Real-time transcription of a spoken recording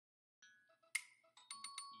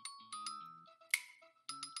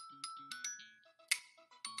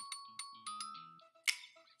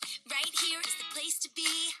here is the place to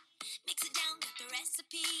be. Mix it down, got the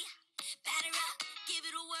recipe. Batter up, give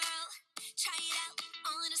it a whirl. Try it out,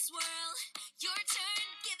 all in a swirl. Your turn,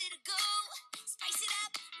 give it a go. Spice it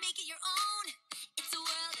up, make it your own. It's a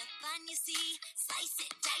world of fun, you see. Slice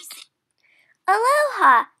it, dice it.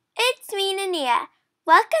 Aloha! It's me, Nanea.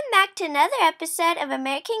 Welcome back to another episode of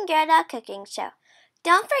American Girl Doll Cooking Show.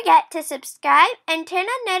 Don't forget to subscribe and turn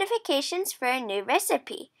on notifications for a new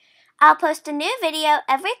recipe. I'll post a new video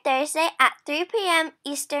every Thursday at 3 p.m.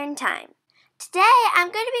 Eastern Time. Today,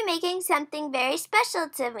 I'm going to be making something very special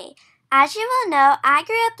to me. As you will know, I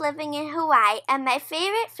grew up living in Hawaii, and my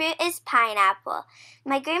favorite fruit is pineapple.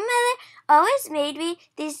 My grandmother always made me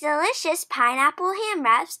these delicious pineapple ham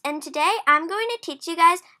wraps, and today I'm going to teach you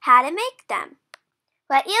guys how to make them.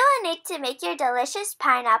 What you will need to make your delicious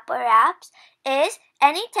pineapple wraps is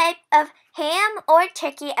any type of ham or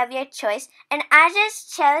turkey of your choice, and I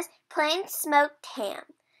just chose plain smoked ham.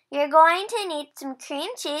 You're going to need some cream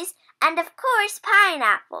cheese and, of course,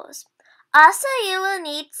 pineapples. Also, you will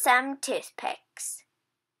need some toothpicks.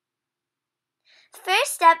 The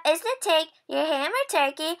first step is to take your ham or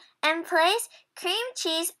turkey and place cream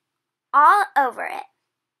cheese all over it.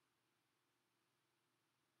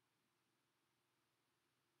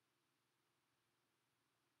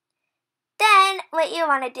 Then, what you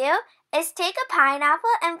want to do is take a pineapple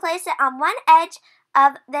and place it on one edge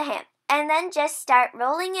of the ham, and then just start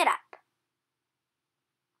rolling it up.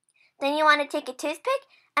 Then you want to take a toothpick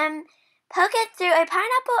and poke it through a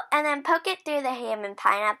pineapple, and then poke it through the ham and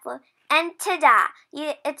pineapple, and ta-da!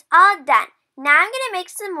 It's all done. Now I'm going to make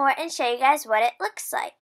some more and show you guys what it looks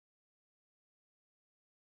like.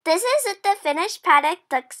 This is what the finished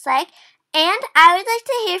product looks like. And I would like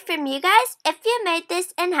to hear from you guys if you made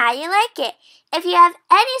this and how you like it. If you have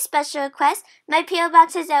any special requests, my P.O.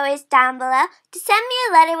 box is always down below to send me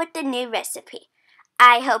a letter with the new recipe.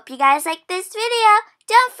 I hope you guys like this video.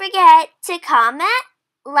 Don't forget to comment,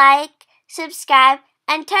 like, subscribe,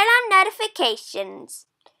 and turn on notifications.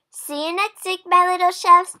 See you next week, my little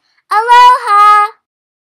chefs. Aloha!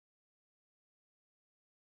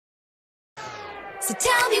 So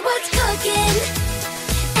tell me what's cooking.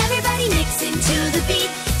 Everybody mix into the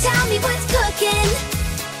beat. Tell me what's cooking.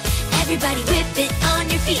 Everybody whip it on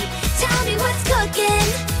your feet. Tell me what's cooking.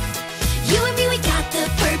 You and me, we got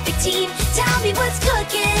the perfect team. Tell me what's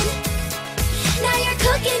cooking. Now you're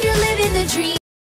cooking, you're living the dream.